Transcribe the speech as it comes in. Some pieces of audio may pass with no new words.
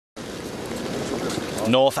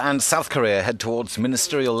North and South Korea head towards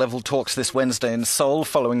ministerial-level talks this Wednesday in Seoul,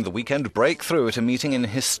 following the weekend breakthrough at a meeting in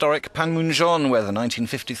historic Panmunjon, where the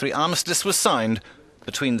 1953 armistice was signed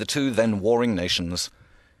between the two then-warring nations.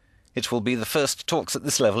 It will be the first talks at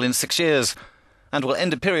this level in 6 years, and will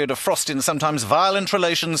end a period of frosty and sometimes violent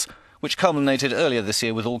relations, which culminated earlier this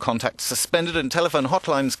year with all contact suspended and telephone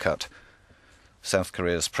hotlines cut. South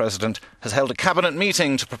Korea's president has held a cabinet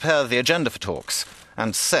meeting to prepare the agenda for talks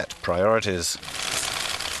and set priorities.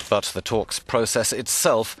 But the talks process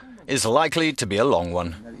itself is likely to be a long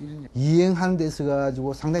one.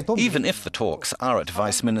 Even if the talks are at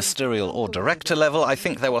vice-ministerial or director level, I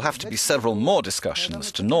think there will have to be several more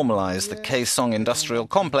discussions to normalise the Kaesong Industrial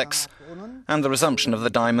Complex and the resumption of the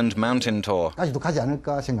Diamond Mountain Tour. The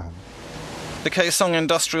Kaesong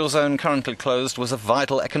Industrial Zone, currently closed, was a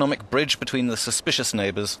vital economic bridge between the suspicious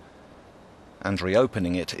neighbours, and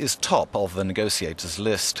reopening it is top of the negotiators'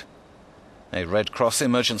 list. A Red Cross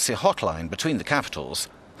emergency hotline between the capitals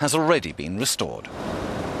has already been restored.